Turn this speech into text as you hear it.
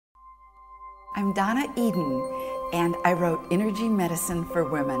I'm Donna Eden, and I wrote Energy Medicine for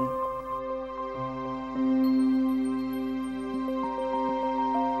Women.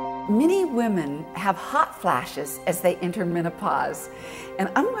 Many women have hot flashes as they enter menopause, and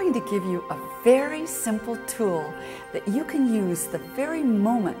I'm going to give you a very simple tool that you can use the very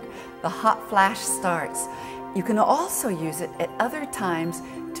moment the hot flash starts. You can also use it at other times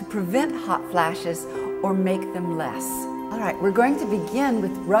to prevent hot flashes or make them less. All right, we're going to begin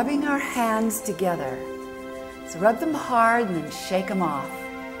with rubbing our hands together. So rub them hard and then shake them off.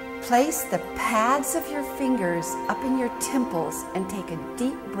 Place the pads of your fingers up in your temples and take a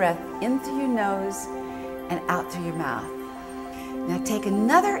deep breath in through your nose and out through your mouth. Now take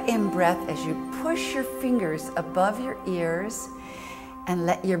another in-breath as you push your fingers above your ears and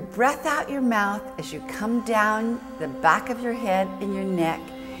let your breath out your mouth as you come down the back of your head and your neck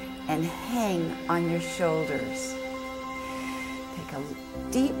and hang on your shoulders. Take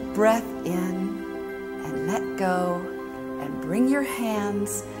a deep breath in and let go, and bring your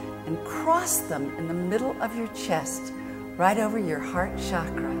hands and cross them in the middle of your chest, right over your heart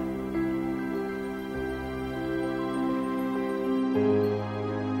chakra.